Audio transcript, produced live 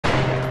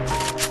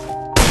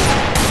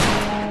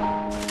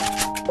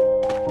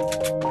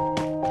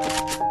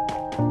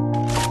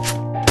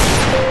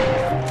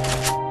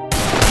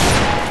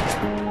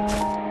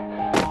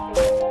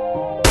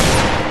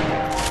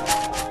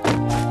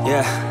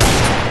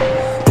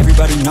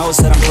Everybody knows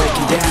that I'm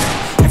breaking down.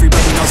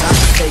 Everybody knows I'm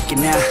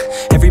faking now.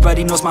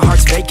 Everybody knows my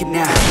heart's vacant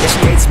now. Yeah, she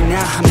hates me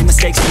now, I make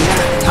mistakes me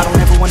now. I don't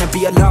ever wanna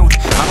be alone,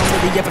 I don't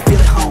really ever feel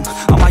at home.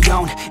 On my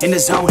own, in the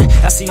zone,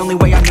 that's the only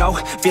way I know.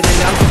 Feeling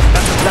low,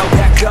 about to blow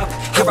back up.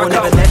 I won't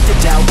ever let the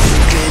doubt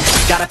creep in.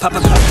 Gotta pop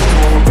a couple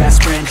more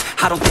aspirin.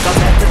 I don't think I'll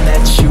ever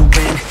let you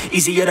in.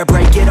 Easier to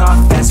break it off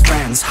best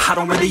friends. I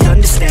don't really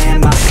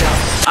understand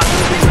myself, I don't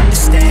really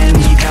understand,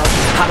 need help.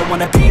 I don't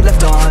wanna be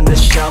left on the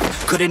shelf.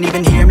 Couldn't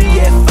even hear me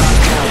if I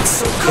felt. It's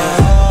so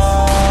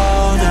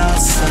cold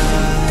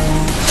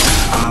outside,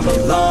 I'm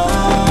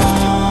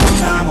alone,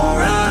 I'm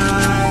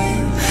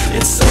alright.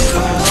 It's so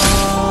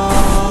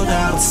cold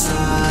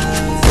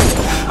outside,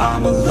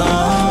 I'm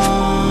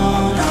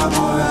alone, I'm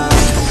alright.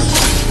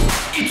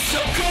 It's so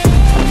cold.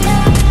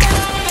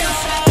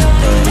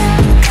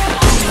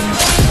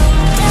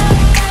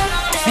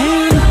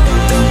 Man,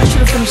 I should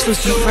have finished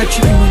those deep fried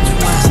chicken wings from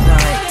last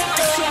night.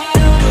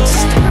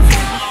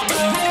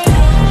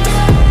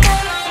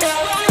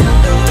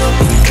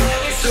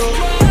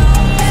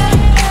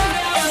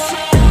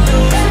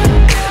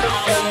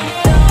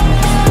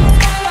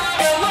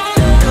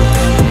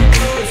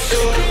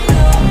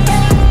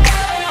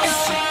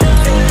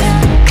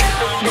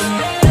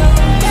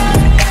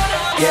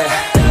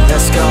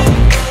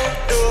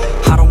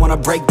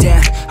 Break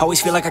down,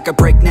 always feel like I could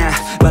break now,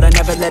 but I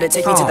never let it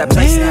take me to that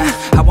place now.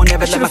 I won't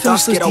ever let my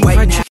thoughts get away now.